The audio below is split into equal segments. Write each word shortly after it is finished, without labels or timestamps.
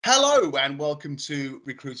Hello and welcome to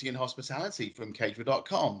Recruiting in Hospitality from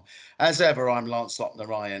Caterer.com. As ever, I'm Lancelot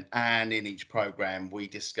Narayan, and in each program we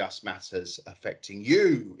discuss matters affecting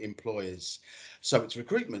you, employers. So it's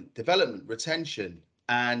recruitment, development, retention,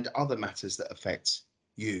 and other matters that affect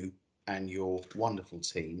you and your wonderful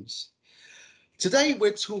teams. Today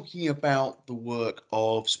we're talking about the work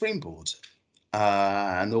of Springboard.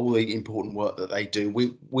 And all the important work that they do.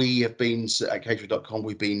 We have been at Caterer.com,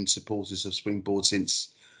 we've been supporters of Springboard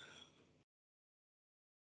since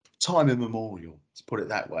time immemorial, to put it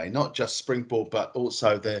that way. Not just Springboard, but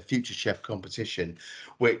also their Future Chef competition,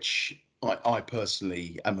 which I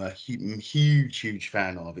personally am a huge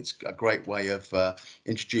fan of. It's a great way of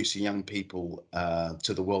introducing young people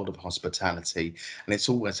to the world of hospitality, and it's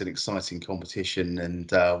always an exciting competition.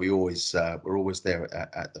 And we're always there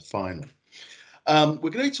at the final.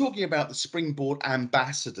 We're going to be talking about the Springboard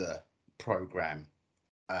Ambassador program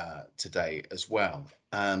today as well.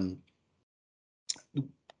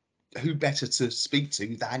 Who better to speak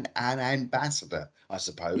to than an ambassador, I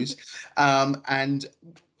suppose. And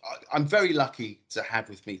I'm very lucky to have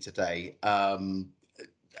with me today.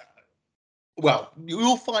 Well,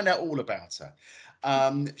 you'll find out all about her.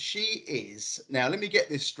 She is, now let me get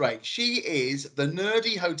this straight. She is the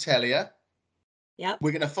nerdy hotelier. Yep.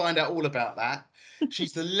 We're going to find out all about that.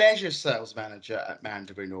 She's the leisure sales manager at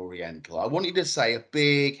Mandarin Oriental. I want you to say a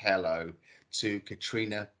big hello to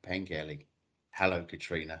Katrina Pengelly. Hello,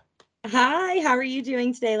 Katrina. Hi, how are you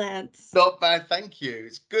doing today, Lance? Not bad, thank you.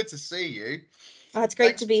 It's good to see you. Oh, it's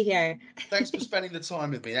great to Thanks, be here. thanks for spending the time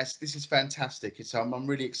with me. This is fantastic. I'm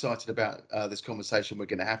really excited about this conversation we're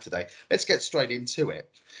going to have today. Let's get straight into it.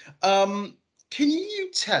 Can you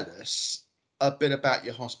tell us a bit about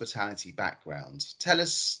your hospitality background? Tell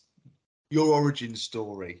us your origin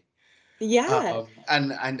story, Yeah.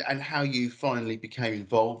 and how you finally became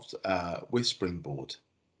involved with Springboard.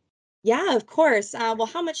 Yeah, of course. Well,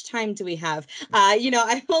 how much time do we have?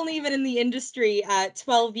 I've only been in the industry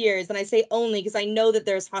 12 years, and I say only because I know that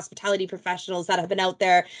there's hospitality professionals that have been out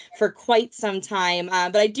there for quite some time.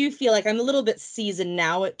 But I do feel like I'm a little bit seasoned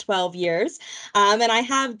now at 12 years. And I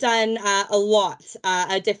have done a lot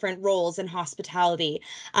of different roles in hospitality.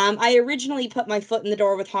 I originally put my foot in the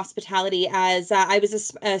door with hospitality as I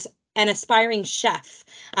was an aspiring chef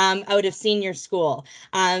out of senior school.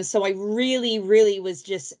 So I really was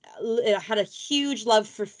just had a huge love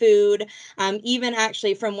for food. Even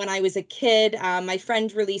actually from when I was a kid, my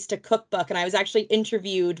friend released a cookbook, and I was actually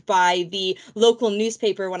interviewed by the local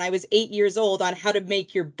newspaper when I was 8 years old on how to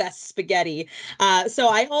make your best spaghetti. So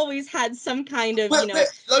I always had some kind of,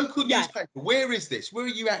 Local yeah. newspaper. Where is this? Where are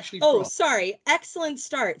you actually Oh, from? sorry. Excellent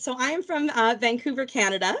start. So I am from Vancouver,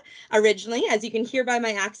 Canada, originally. As you can hear by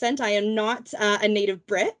my accent, I am not a native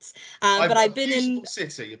Brit, but I've been in.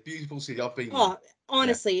 A beautiful city. I've been there. Oh, Yeah.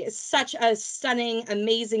 honestly, it's such a stunning,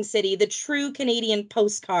 amazing city. The true Canadian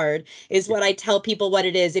postcard is what I tell people what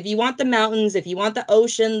it is. If you want the mountains, if you want the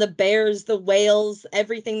ocean, the bears, the whales,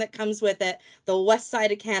 everything that comes with it, the west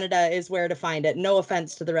side of Canada is where to find it. No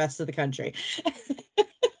offense to the rest of the country.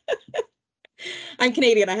 I'm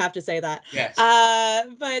Canadian, I have to say that. Yes.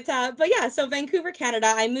 But yeah, so Vancouver,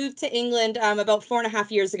 Canada. I moved to England about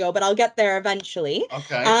 4.5 years ago, but I'll get there eventually.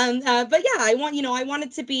 Okay. But yeah, I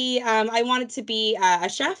wanted to be a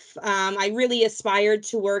chef. I really aspired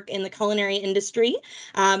to work in the culinary industry.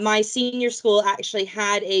 My senior school actually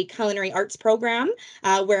had a culinary arts program,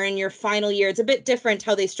 where in your final year, it's a bit different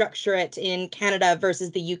how they structure it in Canada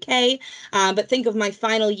versus the UK. But think of my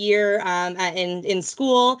final year in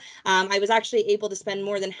school. I was actually able to spend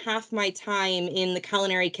more than half my time in the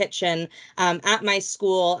culinary kitchen at my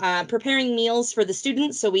school, preparing meals for the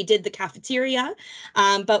students. So we did the cafeteria,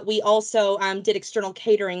 but we also did external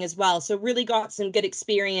catering as well. So really got some good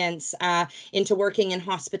experience into working in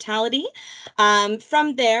hospitality.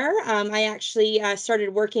 From there, I actually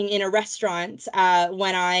started working in a restaurant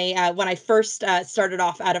when I first started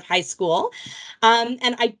off out of high school,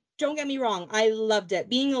 and I don't get me wrong, I loved it.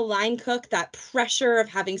 Being a line cook, that pressure of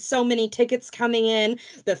having so many tickets coming in,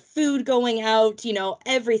 the food going out,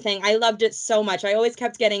 everything. I loved it so much. I always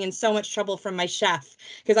kept getting in so much trouble from my chef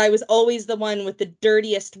because I was always the one with the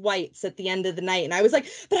dirtiest whites at the end of the night. And I was like,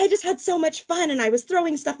 but I just had so much fun and I was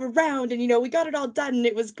throwing stuff around and, we got it all done and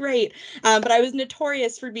it was great. But I was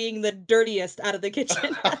notorious for being the dirtiest out of the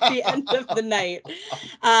kitchen at the end of the night.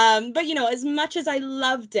 But as much as I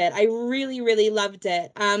loved it, I really loved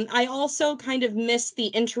it. I also kind of miss the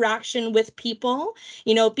interaction with people.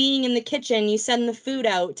 You know, being in the kitchen, you send the food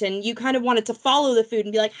out and you kind of wanted to follow the food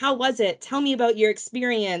and be like, how was it? Tell me about your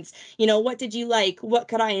experience. You know, what did you like? What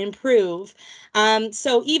could I improve?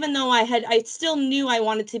 So even though I still knew I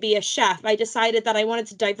wanted to be a chef, I decided that I wanted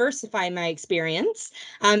to diversify my experience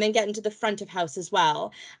and get into the front of house as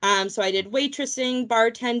well. So I did waitressing,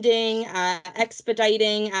 bartending,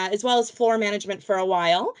 expediting, as well as floor management for a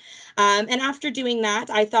while. And after doing that,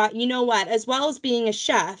 I thought, you know what, as well as being a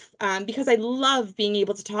chef, because I love being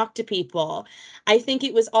able to talk to people, I think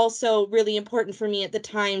it was also really important for me at the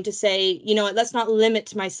time to say, you know what, let's not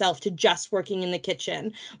limit myself to just working in the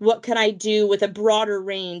kitchen. What could I do with a broader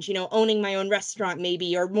range, you know, owning my own restaurant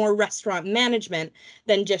maybe, or more restaurant management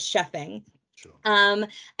than just chefing? Sure.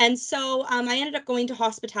 And so I ended up going to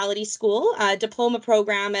hospitality school, a diploma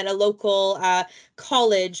program at a local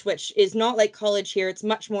college, which is not like college here. It's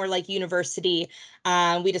much more like university.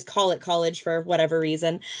 We just call it college for whatever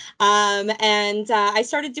reason. And I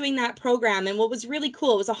started doing that program. And what was really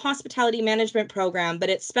cool, it was a hospitality management program, but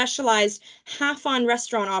it specialized half on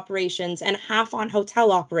restaurant operations and half on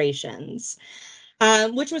hotel operations.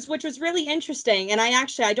 Which was really interesting. And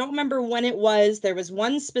I don't remember when it was. There was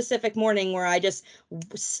one specific morning where I just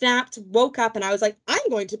woke up, and I was like, I'm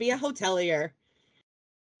going to be a hotelier.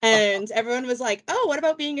 And everyone was like, oh, what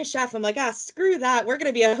about being a chef? I'm like, screw that. We're going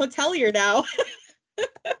to be a hotelier now.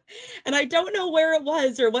 And I don't know where it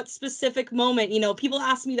was or what specific moment. You know, people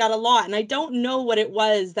ask me that a lot, and I don't know what it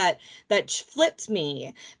was that flipped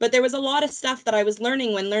me. But there was a lot of stuff that I was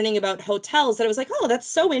learning when learning about hotels that I was like, oh, that's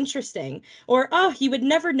so interesting. Or, oh, you would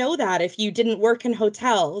never know that if you didn't work in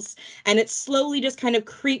hotels. And it slowly just kind of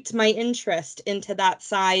creeped my interest into that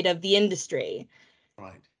side of the industry.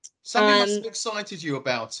 Right. Something must Um, have excited you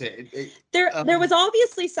about it. there was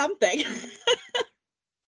obviously something,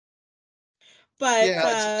 but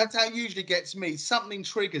Yeah, that's how it usually gets me. Something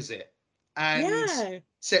triggers it and yeah.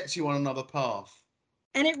 sets you on another path.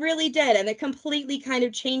 And it really did. And it completely kind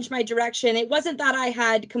of changed my direction. It wasn't that I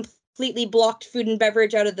had completely blocked food and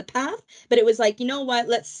beverage out of the path, but it was like, you know what,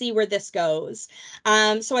 let's see where this goes.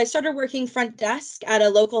 So I started working front desk at a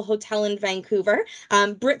local hotel in Vancouver.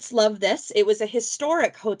 Brits love this. It was a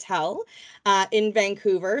historic hotel in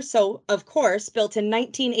Vancouver. So, of course, built in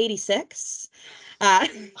 1986. Uh,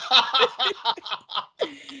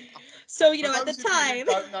 so, you For know, at the those of you who time,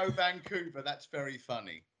 don't know Vancouver, that's very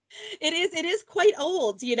funny. it is quite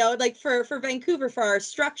old, you know, like for Vancouver, for our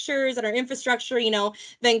structures and our infrastructure. You know,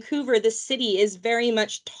 Vancouver, the city, is very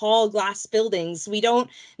much tall glass buildings. We don't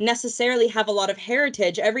necessarily have a lot of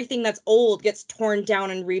heritage. Everything that's old gets torn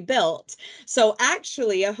down and rebuilt. So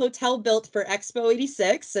actually a hotel built for Expo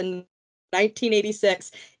 86 and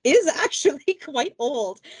 1986 is actually quite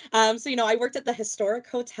old. So you know, I worked at the historic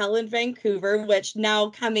hotel in Vancouver, which now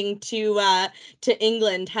coming to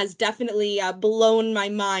England has definitely blown my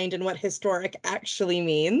mind in what historic actually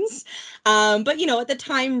means. But you know, at the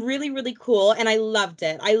time, really, really cool, and I loved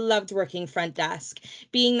it. I loved working front desk,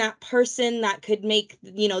 being that person that could make,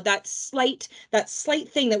 you know, that slight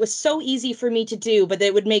thing that was so easy for me to do, but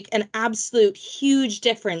that would make an absolute huge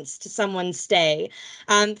difference to someone's stay.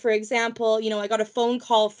 For example, you know, I got a phone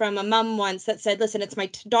call from a mom once that said, listen, it's my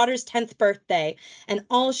daughter's 10th birthday, and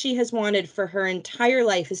all she has wanted for her entire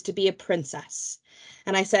life is to be a princess.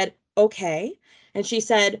 And I said, okay. And she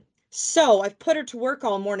said, so I've put her to work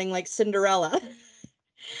all morning like Cinderella.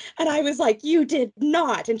 And I was like, you did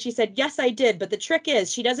not. And she said, yes, I did. But the trick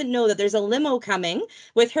is, she doesn't know that there's a limo coming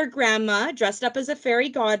with her grandma dressed up as a fairy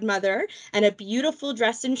godmother and a beautiful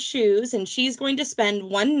dress and shoes. And she's going to spend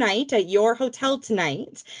one night at your hotel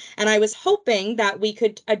tonight. And I was hoping that we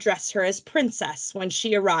could address her as princess when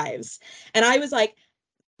she arrives. And I was like,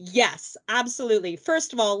 yes, absolutely.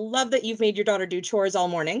 First of all, love that you've made your daughter do chores all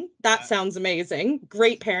morning. That sounds amazing.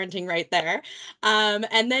 Great parenting right there.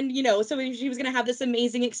 And then, you know, so she was going to have this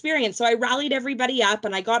amazing experience. So I rallied everybody up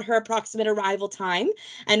and I got her approximate arrival time.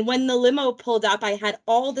 And when the limo pulled up, I had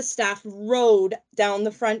all the staff rode down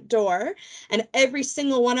the front door, and every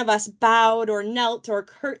single one of us bowed or knelt or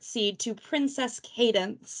curtsied to Princess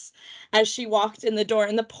Cadence as she walked in the door.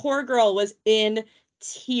 And the poor girl was in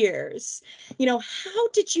tears. You know, how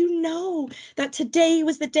did you know that today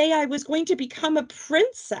was the day I was going to become a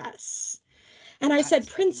princess? And I said, That's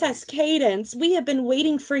Princess amazing. Cadence, we have been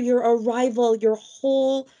waiting for your arrival your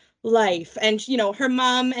whole life. And, her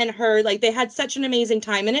mom and her, like, they had such an amazing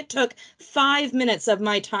time. And it took 5 minutes of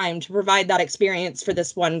my time to provide that experience for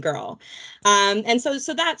this one girl. And so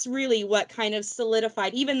that's really what kind of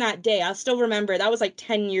solidified, even that day. I'll still remember, that was like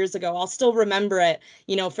 10 years ago. I'll still remember it,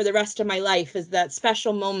 for the rest of my life, is that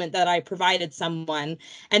special moment that I provided someone.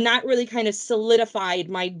 And that really kind of solidified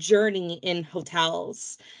my journey in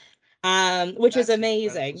hotels, which is That's an incredible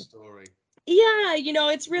amazing. story. Yeah,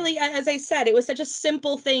 it's really, as I said, it was such a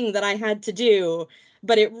simple thing that I had to do,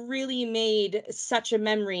 but it really made such a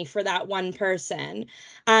memory for that one person.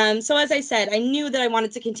 So as I said, I knew that I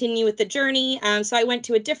wanted to continue with the journey. So I went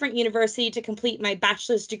to a different university to complete my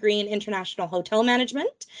bachelor's degree in international hotel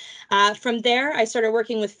management. From there, I started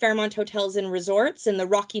working with Fairmont Hotels and Resorts in the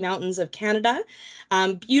Rocky Mountains of Canada.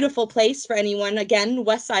 Beautiful place for anyone, again,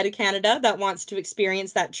 west side of Canada, that wants to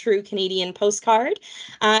experience that true Canadian postcard.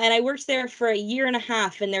 And I worked there for a year and a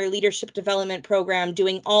half in their leadership development program,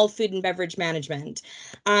 doing all food and beverage management.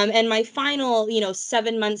 And my final,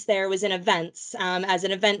 7 months there was in events, as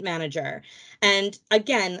an event manager. And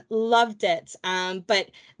again, loved it.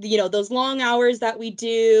 But those long hours that we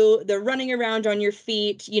do, the running around on your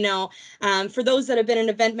feet, for those that have been an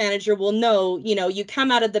event manager will know, you come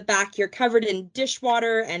out of the back, you're covered in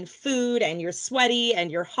dishwater and food, and you're sweaty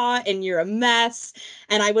and you're hot and you're a mess.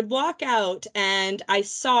 And I would walk out, and I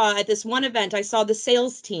saw at this one event, I saw the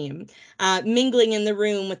sales team mingling in the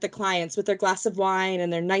room with the clients with their glass of wine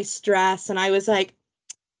and their nice dress. And I was like,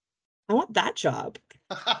 I want that job.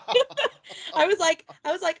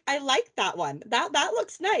 I like that one. That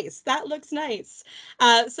looks nice. That looks nice.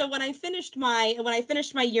 So when I finished my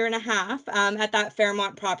year and a half at that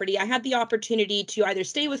Fairmont property, I had the opportunity to either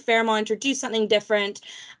stay with Fairmont or do something different.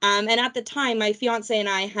 And at the time, my fiance and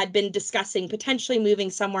I had been discussing potentially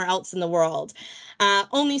moving somewhere else in the world.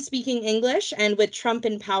 Only speaking English, and with Trump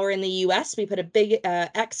in power in the US, we put a big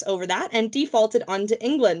X over that and defaulted onto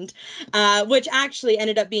England, which actually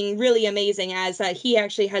ended up being really amazing, as he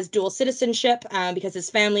actually has dual citizenship because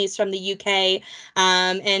his family is from the UK.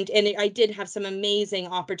 And I did have some amazing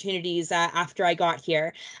opportunities after I got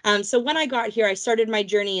here. So when I got here, I started my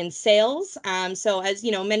journey in sales. So as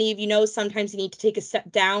many of you know, sometimes you need to take a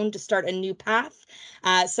step down to start a new path.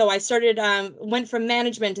 So I went from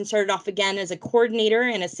management and started off again as a coordinator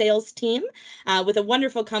in a sales team with a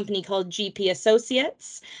wonderful company called GP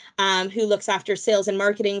Associates, who looks after sales and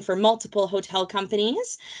marketing for multiple hotel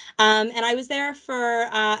companies. And I was there for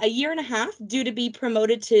a year and a half, due to be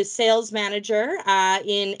promoted to sales manager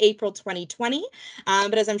in April 2020.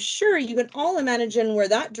 But as I'm sure you can all imagine where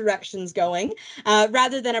that direction's going,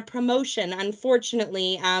 rather than a promotion,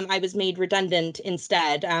 unfortunately, I was made redundant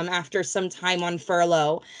instead after some time on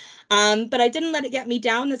furlough. But I didn't let it get me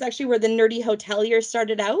down. That's actually where the Nerdy Hotelier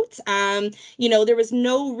started out. There was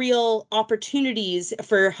no real opportunities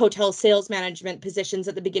for hotel sales management positions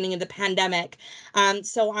at the beginning of the pandemic.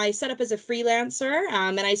 So I set up as a freelancer,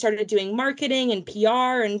 and I started doing marketing and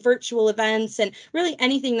PR and virtual events and really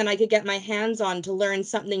anything that I could get my hands on to learn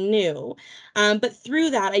something new. But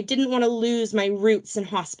through that, I didn't want to lose my roots in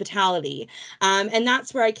hospitality. And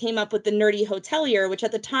that's where I came up with the Nerdy Hotelier, which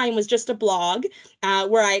at the time was just a blog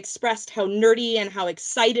where I expressed how nerdy and how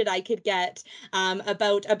excited I could get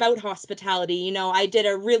about hospitality. I did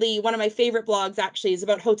one of my favorite blogs actually is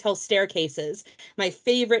about hotel staircases, my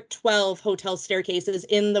favorite 12 hotel staircases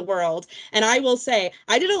in the world. And I will say,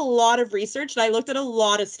 I did a lot of research and I looked at a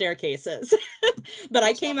lot of staircases, but I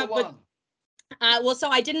What's came number up with one? well, so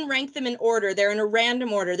I didn't rank them in order. They're in a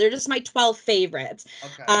random order. They're just my 12 favorites.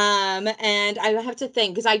 Okay. And I have to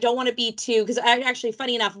think, because I don't want to be too, because I actually,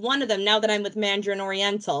 funny enough, one of them, now that I'm with Mandarin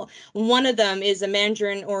Oriental, one of them is a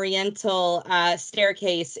Mandarin Oriental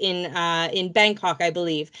staircase in Bangkok, I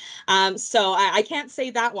believe. So I can't say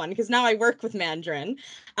that one because now I work with Mandarin.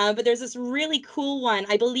 But there's this really cool one.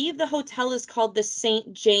 I believe the hotel is called the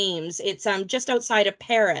St. James. It's just outside of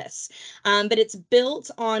Paris. But it's built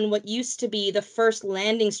on what used to be the first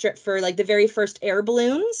landing strip for like the very first air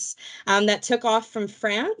balloons that took off from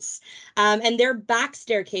France. And their back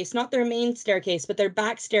staircase, not their main staircase, but their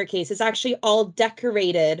back staircase is actually all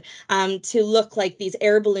decorated to look like these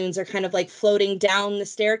air balloons are kind of like floating down the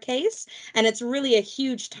staircase. And it's really a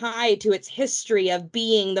huge tie to its history of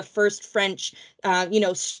being the first French,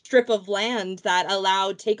 strip of land that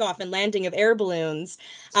allowed takeoff and landing of air balloons.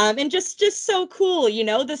 And just so cool, you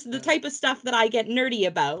know, this the type of stuff that I get nerdy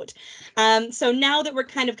about. So now that we're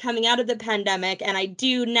kind of coming out of the pandemic, and I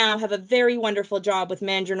do now have a very wonderful job with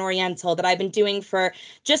Mandarin Oriental that I've been doing for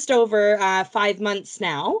just over 5 months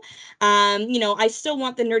now. You know, I still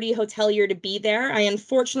want the nerdy hotelier to be there. I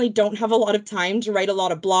unfortunately don't have a lot of time to write a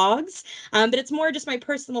lot of blogs, but it's more just my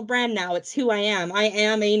personal brand now. It's who I am. I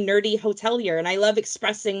am a nerdy hotelier, and I love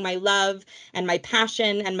expressing my love and my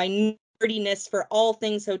passion and my nerdiness for all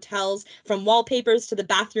things hotels, from wallpapers to the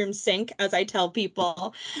bathroom sink, as I tell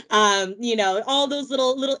people. You know, all those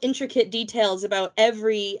little intricate details about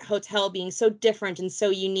every hotel being so different and so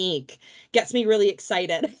unique gets me really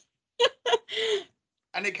excited.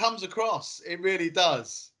 And it comes across. It really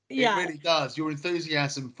does. It Yeah. really does. Your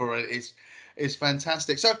enthusiasm for it is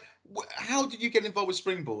fantastic. So, how did you get involved with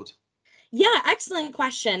Springboard? Yeah, excellent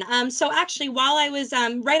question. So actually, while I was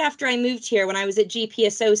right after I moved here, when I was at GP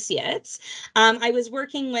Associates, I was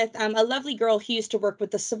working with a lovely girl who used to work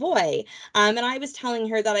with the Savoy, and I was telling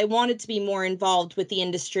her that I wanted to be more involved with the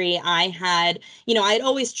industry. I had, you know, I had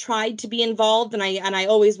always tried to be involved, and I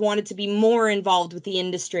always wanted to be more involved with the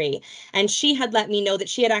industry. And she had let me know that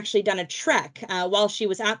she had actually done a trek while she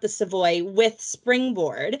was at the Savoy with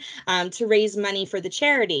Springboard to raise money for the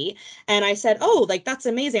charity. And I said, "Oh, like that's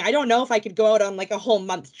amazing. I don't know if I could go out on like a whole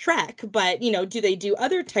month trek, but you know, do they do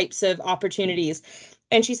other types of opportunities?"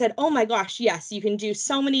 And she said, "Oh my gosh, yes, you can do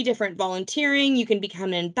so many different volunteering. You can become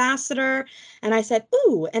an ambassador." And I said,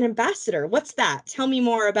 "Ooh, an ambassador. What's that? Tell me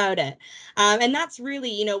more about it." And that's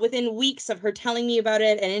really, you know, within weeks of her telling me about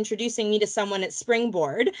it and introducing me to someone at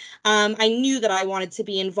Springboard, I knew that I wanted to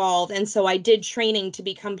be involved. And so I did training to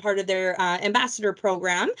become part of their ambassador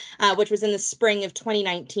program, which was in the spring of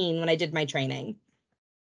 2019 when I did my training.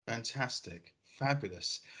 Fantastic,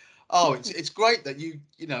 fabulous. Oh, it's great that you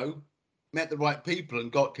know met the right people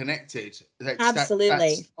and got connected. That's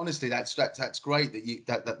Absolutely. honestly that's great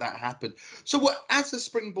that that happened. So, what as a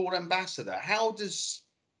Springboard ambassador, how does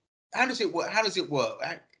it work? How does it work?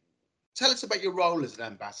 Tell us about your role as an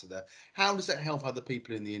ambassador. How does it help other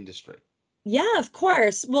people in the industry? Yeah, of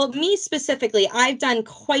course. Well, me specifically, I've done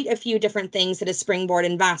quite a few different things as a Springboard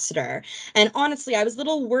ambassador. And honestly, I was a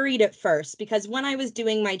little worried at first because when I was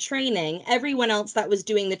doing my training, everyone else that was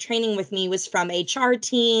doing the training with me was from HR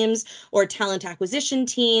teams or talent acquisition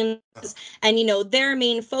teams. And, you know, their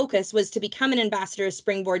main focus was to become an ambassador of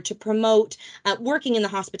Springboard to promote working in the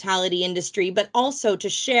hospitality industry, but also to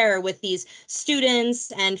share with these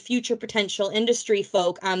students and future potential industry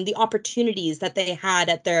folk the opportunities that they had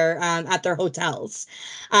at their hotels.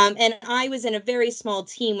 And I was in a very small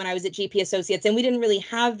team when I was at GP Associates, and we didn't really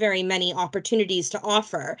have very many opportunities to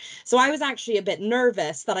offer. So I was actually a bit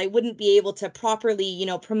nervous that I wouldn't be able to properly, you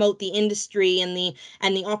know, promote the industry and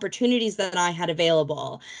the opportunities that I had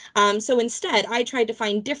available. So instead, I tried to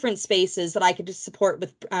find different spaces that I could just support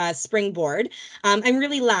with Springboard. I'm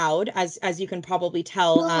really loud, as you can probably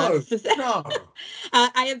tell. No, no.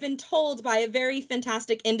 I have been told by a very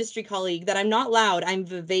fantastic industry colleague that I'm not loud, I'm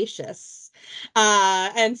vivacious.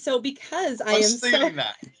 And so because I I'm am so, stealing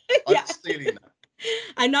that. I'm yeah, stealing that.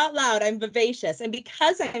 I'm not loud, I'm vivacious. And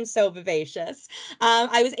because I'm so vivacious,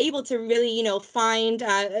 I was able to really, you know, find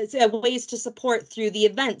ways to support through the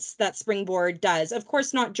events that Springboard does. Of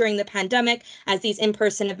course, not during the pandemic, as these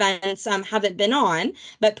in-person events haven't been on,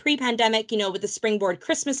 but pre-pandemic, you know, with the Springboard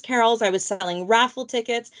Christmas carols, I was selling raffle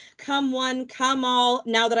tickets. Come one, come all.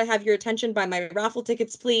 Now that I have your attention, buy my raffle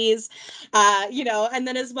tickets, please. You know, and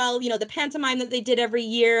then as well, you know, the pantomime that they did every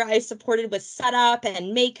year, I supported with setup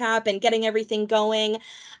and makeup and getting everything going,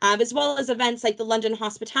 as well as events like the London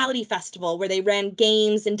Hospitality Festival, where they ran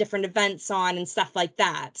games and different events on and stuff like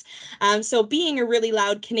that. So being a really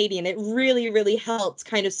loud Canadian, it really helped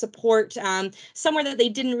kind of support somewhere that they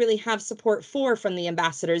didn't really have support for from the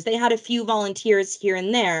ambassadors. They had a few volunteers here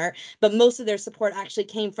and there, but most of their support actually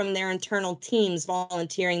came from their internal teams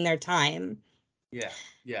volunteering their time. Yeah,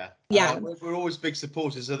 yeah. Yeah. We're always big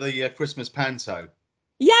supporters of the Christmas panto.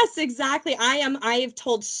 Yes, exactly. I am. I have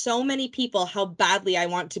told so many people how badly I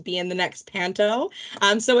want to be in the next panto.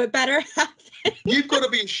 So it better happen. You've got to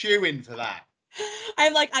be a shoe in for that.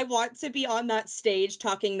 I'm like, I want to be on that stage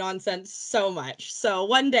talking nonsense so much. So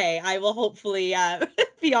one day I will hopefully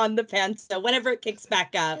be on the panto whenever it kicks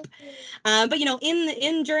back up. But you know,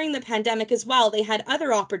 in during the pandemic as well, they had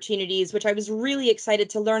other opportunities which I was really excited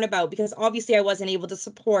to learn about because obviously I wasn't able to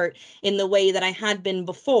support in the way that I had been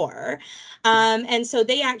before. And so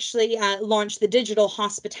they actually launched the Digital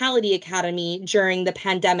Hospitality Academy during the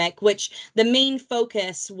pandemic, which the main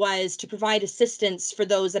focus was to provide assistance for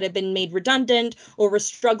those that had been made redundant transitioned or were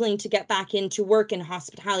struggling to get back into work in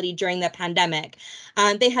hospitality during the pandemic.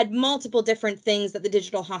 They had multiple different things that the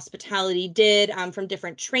digital hospitality did, from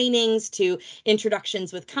different trainings to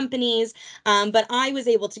introductions with companies. But I was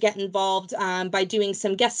able to get involved by doing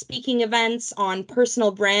some guest speaking events on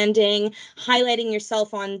personal branding, highlighting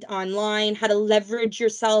yourself online, how to leverage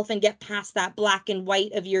yourself and get past that black and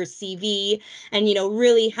white of your CV, and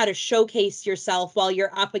really how to showcase yourself while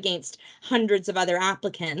you're up against hundreds of other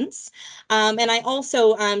applicants. And I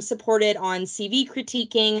also supported on CV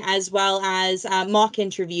critiquing, as well as mock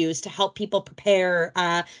interviews to help people prepare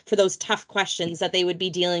for those tough questions that they would be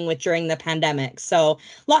dealing with during the pandemic. So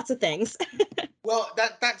lots of things. Well,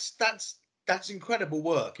 that's incredible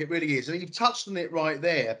work. It really is, and you've touched on it right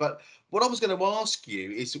there. But what I was going to ask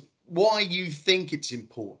you is why you think it's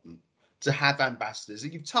important to have ambassadors.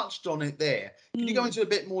 And you've touched on it there. Can you go into a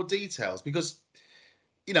bit more details? Because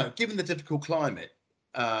given the difficult climate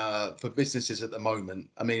for businesses at the moment,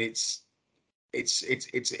 I mean,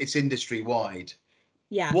 it's industry wide.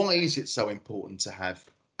 Yeah. Why is it so important to have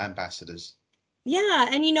ambassadors? Yeah.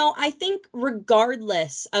 And, I think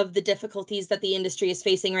regardless of the difficulties that the industry is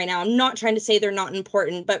facing right now, I'm not trying to say they're not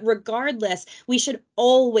important, but regardless, we should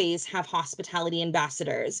always have hospitality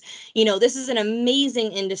ambassadors. This is an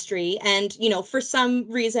amazing industry. And, for some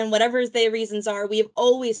reason, whatever the reasons are, we have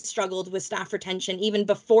always struggled with staff retention even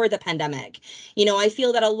before the pandemic. I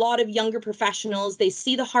feel that a lot of younger professionals, they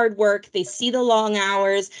see the hard work, they see the long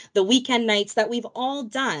hours, the weekend nights that we've all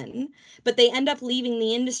done, but they end up leaving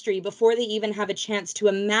the industry before they even have a chance to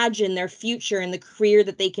imagine their future and the career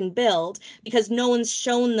that they can build, because no one's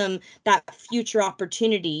shown them that future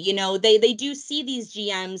opportunity. They do see these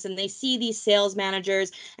GMs and they see these sales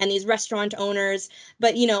managers and these restaurant owners,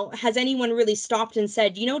 but has anyone really stopped and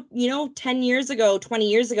said, 10 years ago, 20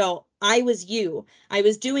 years ago, I was you. I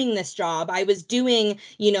was doing this job. I was doing,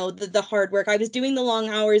 the hard work. I was doing the long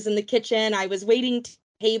hours in the kitchen. I was waiting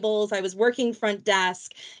tables. I was working front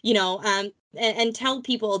desk, and tell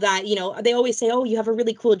people that, they always say, oh, you have a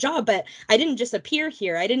really cool job, but I didn't just appear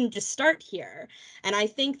here. I didn't just start here. And I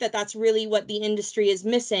think that that's really what the industry is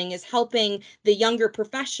missing, is helping the younger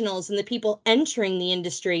professionals and the people entering the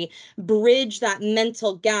industry bridge that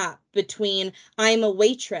mental gap between I'm a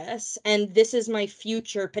waitress and this is my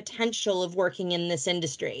future potential of working in this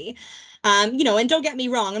industry. And don't get me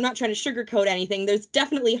wrong, I'm not trying to sugarcoat anything. There's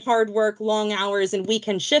definitely hard work, long hours, and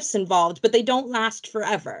weekend shifts involved, but they don't last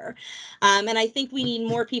forever. And I think we need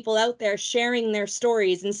more people out there sharing their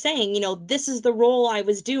stories and saying, this is the role I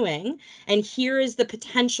was doing, and here is the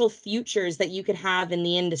potential futures that you could have in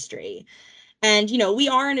the industry. And, we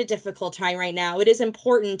are in a difficult time right now. It is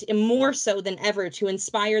important, and more so than ever, to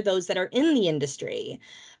inspire those that are in the industry.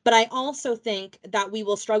 But I also think that we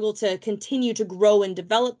will struggle to continue to grow and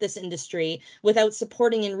develop this industry without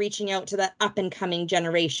supporting and reaching out to that up and coming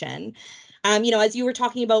generation. As you were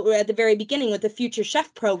talking about at the very beginning with the Future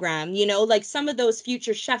Chef program, like some of those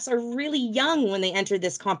future chefs are really young when they enter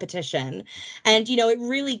this competition. And, it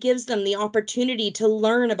really gives them the opportunity to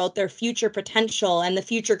learn about their future potential and the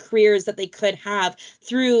future careers that they could have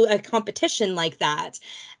through a competition like that.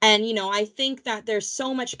 And, I think that there's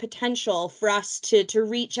so much potential for us to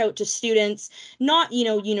reach out to students, not,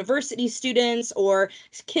 university students or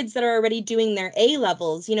kids that are already doing their A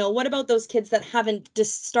levels. What about those kids that haven't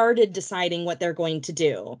just started deciding what they're going to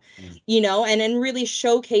do? And really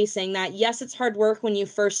showcasing that, yes, it's hard work when you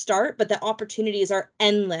first start, but the opportunities are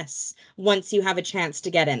endless once you have a chance to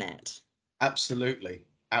get in it. Absolutely,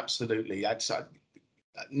 absolutely. I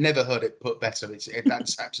never heard it put better.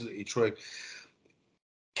 That's absolutely true.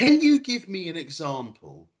 Can you give me an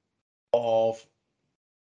example of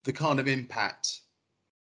the kind of impact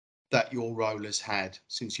that your role has had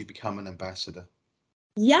since you become an ambassador?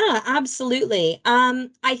 Yeah, absolutely.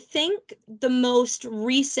 I think the most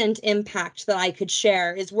recent impact that I could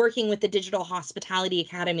share is working with the Digital Hospitality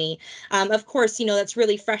Academy. Of course, that's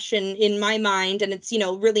really fresh in my mind, and it's,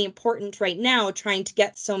 really important right now trying to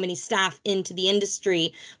get so many staff into the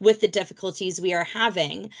industry with the difficulties we are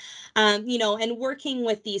having. And working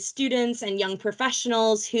with these students and young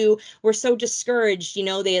professionals who were so discouraged,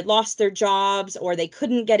 they had lost their jobs or they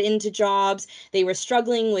couldn't get into jobs. They were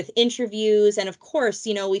struggling with interviews. And of course,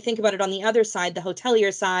 we think about it on the other side, the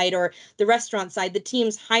hotelier side or the restaurant side, the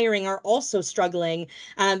teams hiring are also struggling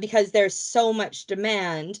because there's so much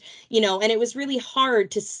demand, and it was really hard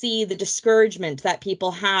to see the discouragement that people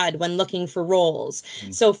had when looking for roles.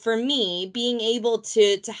 So for me, being able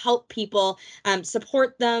to help people,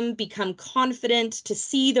 support them, become confident, to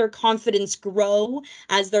see their confidence grow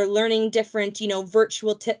as they're learning different,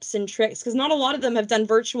 virtual tips and tricks, because not a lot of them have done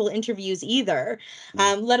virtual interviews either,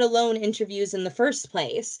 let alone interviews in the first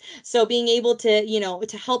place. So being able to,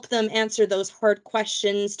 to help them answer those hard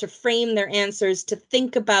questions, to frame their answers, to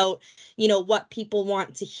think about, what people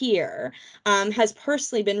want to hear, has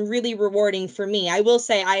personally been really rewarding for me. I will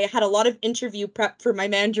say I had a lot of interview prep for my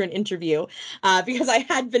Mandarin interview, because I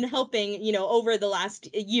had been helping, over the last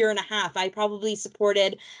year and a half. I probably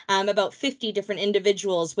supported about 50 different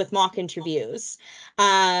individuals with mock interviews,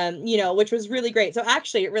 which was really great. So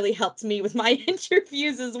actually, it really helped me with my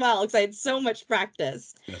interviews as well, because I had so much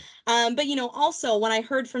practice. Yeah. But, also when I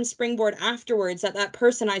heard from Springboard afterwards that that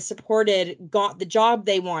person I supported got the job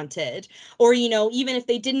they wanted, or, even if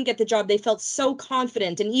they didn't get the job, they felt so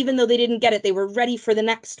confident. And even though they didn't get it, they were ready for the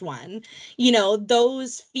next one.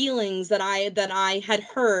 Those feelings that I had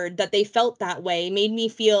heard that they felt that way made me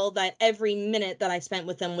feel that every minute that I spent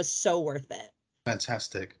with them was so worth it.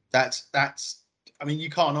 Fantastic. That's I mean, you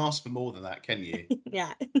can't ask for more than that, can you?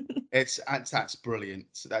 Yeah. That's brilliant.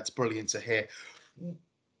 That's brilliant to hear.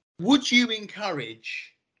 Would you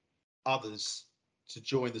encourage others to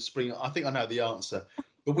join the Spring? I think I know the answer,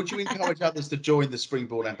 but would you encourage others to join the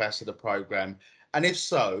Springboard Ambassador Program? And if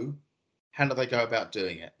so, how do they go about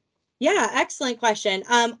doing it? Yeah, excellent question.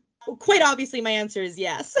 Quite obviously, my answer is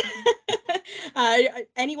yes.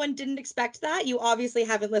 Anyone didn't expect that? You obviously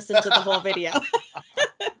haven't listened to the whole video.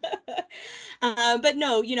 But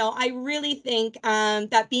no, I really think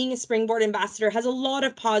that being a Springboard ambassador has a lot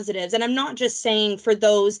of positives. And I'm not just saying for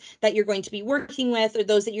those that you're going to be working with or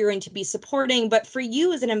those that you're going to be supporting, but for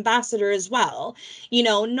you as an ambassador as well.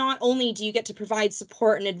 Not only do you get to provide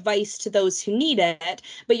support and advice to those who need it,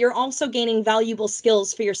 but you're also gaining valuable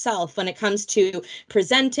skills for yourself when it comes to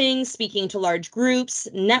presenting, speaking to large groups,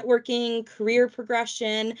 networking, career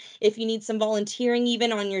progression. If you need some volunteering,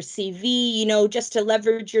 even on your CV, just to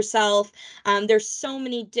leverage yourself. There's so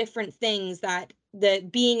many different things that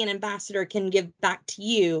being an ambassador can give back to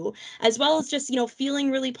you, as well as just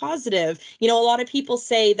feeling really positive. A lot of people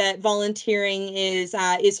say that volunteering is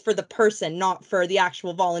for the person, not for the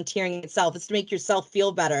actual volunteering itself. It's to make yourself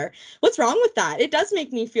feel better. What's wrong with that? It does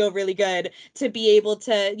make me feel really good to be able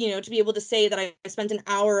to say that I spent an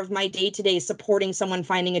hour of my day today supporting someone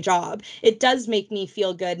finding a job. It does make me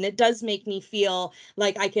feel good, and it does make me feel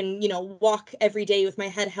like I can walk every day with my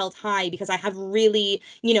head held high because I have really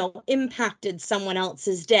impacted someone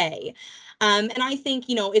else's day. And I think,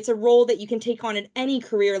 it's a role that you can take on at any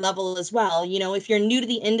career level as well. If you're new to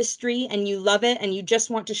the industry and you love it and you just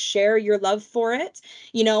want to share your love for it,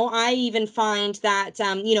 I even find that,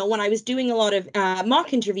 when I was doing a lot of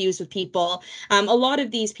mock interviews with people, a lot of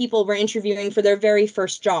these people were interviewing for their very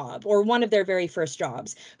first job or one of their very first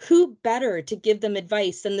jobs. Who better to give them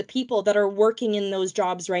advice than the people that are working in those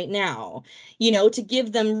jobs right now, to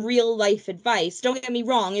give them real life advice? Don't get me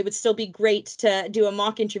wrong, it would still be great to do a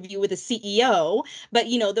mock interview with a CEO, but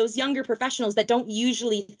those younger professionals that don't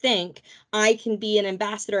usually think I can be an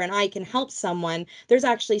ambassador and I can help someone, there's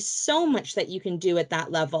actually so much that you can do at that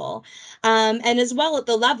level. And as well at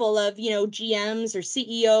the level of, GMs or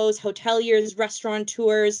CEOs, hoteliers,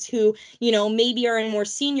 restaurateurs who, maybe are in more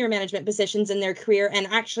senior management positions in their career and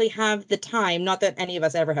actually have the time, not that any of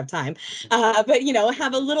us ever have time, but,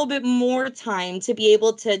 have a little bit more time to be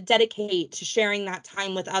able to dedicate to sharing that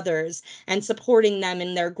time with others and supporting them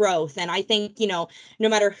in their growth. And I think, no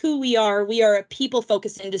matter who we are a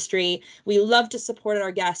people-focused industry. We love to support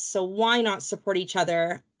our guests, so why not support each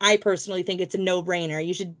other? I personally think it's a no-brainer.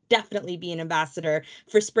 You should definitely be an ambassador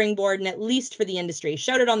for Springboard and at least for the industry.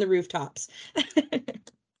 Shout it on the rooftops.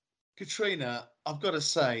 Katrina, I've got to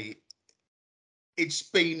say,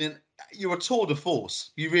 you're a tour de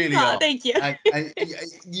force. You really are. Thank you. And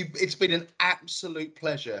it's been an absolute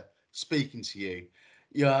pleasure speaking to you.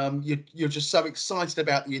 You're just so excited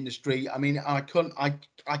about the industry. I mean, I can't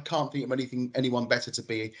think of anyone better to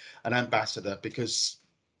be an ambassador because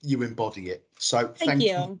you embody it. So thank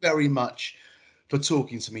you very much for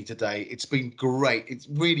talking to me today. It's been great. It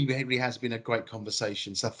really has been a great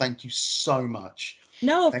conversation. So thank you so much.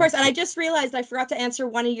 No, of course. And I just realized I forgot to answer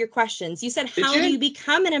one of your questions. You said, how do you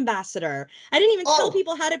become an ambassador? I didn't even tell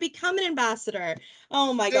people how to become an ambassador.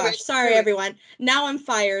 Oh my gosh. Sorry, everyone. Now I'm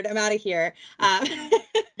fired. I'm out of here. Yeah,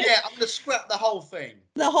 I'm going to scrap the whole thing.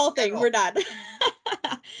 The whole thing. We're done.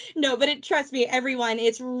 No, but trust me, everyone,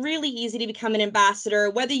 it's really easy to become an ambassador,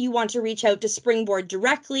 whether you want to reach out to Springboard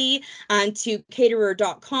directly, to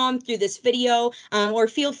caterer.com through this video, or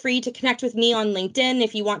feel free to connect with me on LinkedIn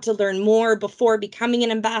if you want to learn more before becoming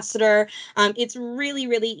an ambassador. It's really,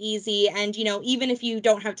 really easy. And, even if you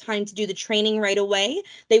don't have time to do the training right away,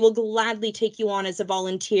 they will gladly take you on as a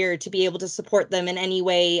volunteer to be able to support them in any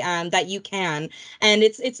way that you can. And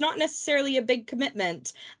it's not necessarily a big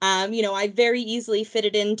commitment. I very easily fit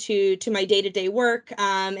it into my day-to-day work,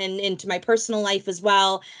 and into my personal life as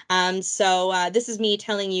well. So this is me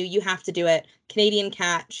telling you, you have to do it. Canadian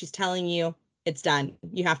Cat, she's telling you it's done.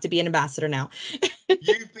 You have to be an ambassador now.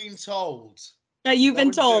 You've been told. You've Go been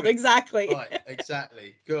and do told, it. exactly. Right,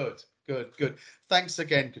 exactly. Good, good, good. Thanks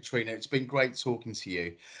again, Katrina. It's been great talking to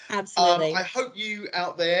you. Absolutely. I hope you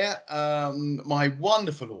out there, my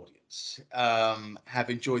wonderful audience, have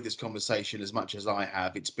enjoyed this conversation as much as I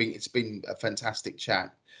have. It's been a fantastic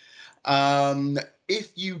chat. Um,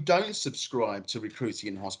 if you don't subscribe to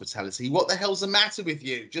Recruiting in Hospitality, what the hell's the matter with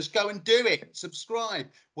you? Just go and do it. Subscribe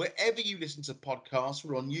wherever you listen to podcasts.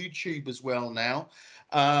 We're on YouTube as well now.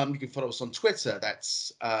 You can follow us on Twitter.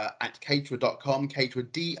 That's at caterer.com, caterer,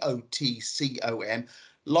 DOTCOM.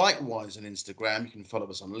 Likewise on Instagram, you can follow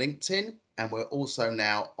us on LinkedIn, and we're also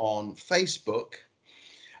now on Facebook.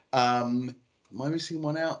 Am I missing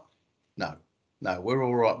one out? No, no, we're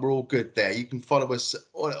all right. We're all good there. You can follow us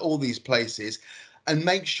all these places, and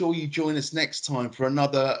make sure you join us next time for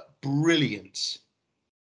another brilliant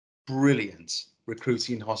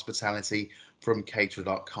recruiting and hospitality from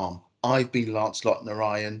caterer.com. I've been Lancelot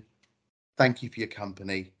Narayan. Thank you for your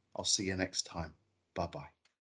company. I'll see you next time. Bye-bye.